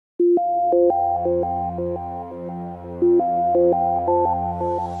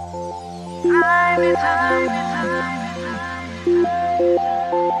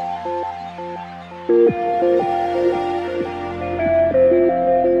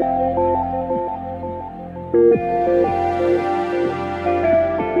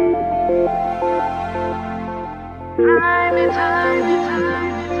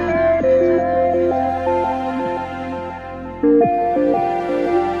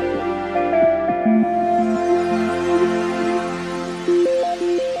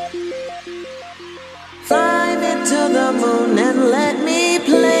Fly me to the moon and let me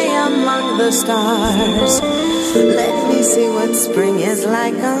play among the stars. Let me see what spring is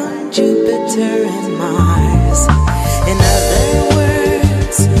like on Jupiter and Mars. In other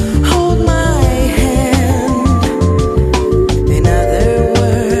words, hold my hand. In other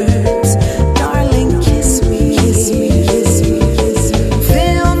words, darling, kiss me. Kiss me, kiss me, kiss me.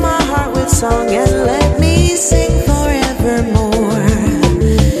 Fill my heart with song and let me sing forevermore.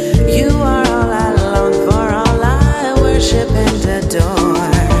 You are all I long for, all I worship and adore.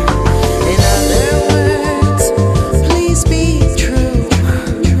 In other words, please be true.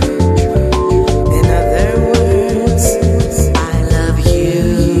 In other words, I love you.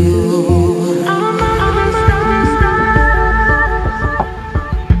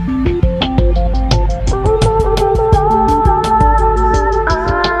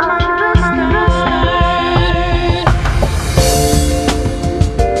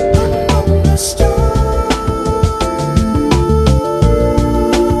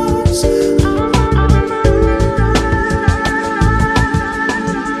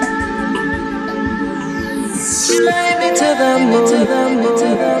 Fly me to the moon,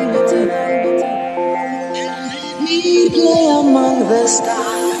 let me play among the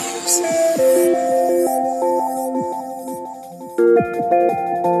stars.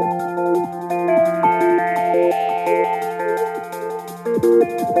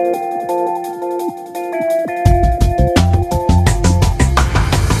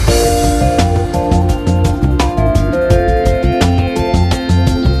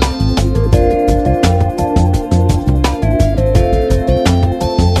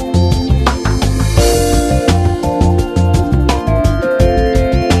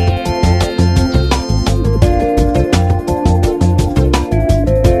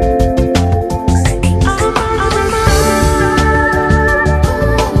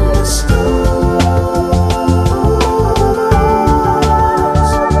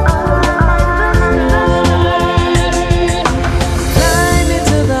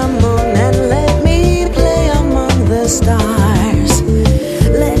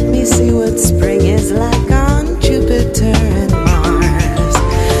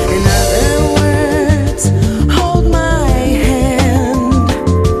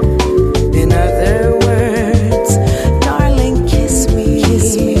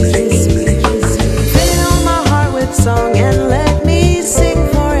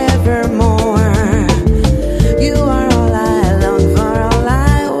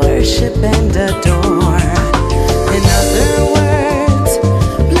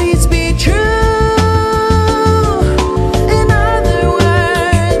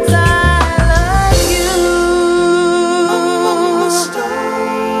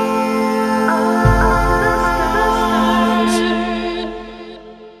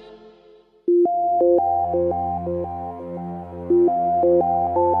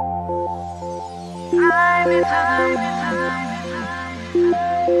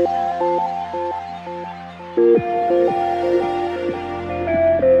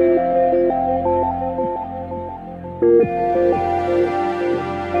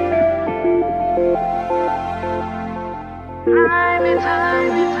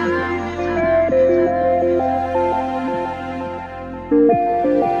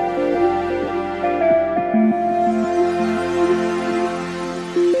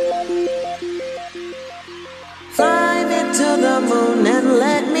 Fly me to the moon and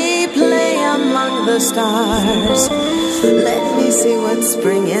let me play among the stars. Let me see what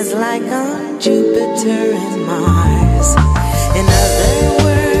spring is like on Jupiter and Mars. In other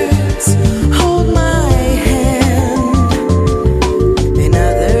words,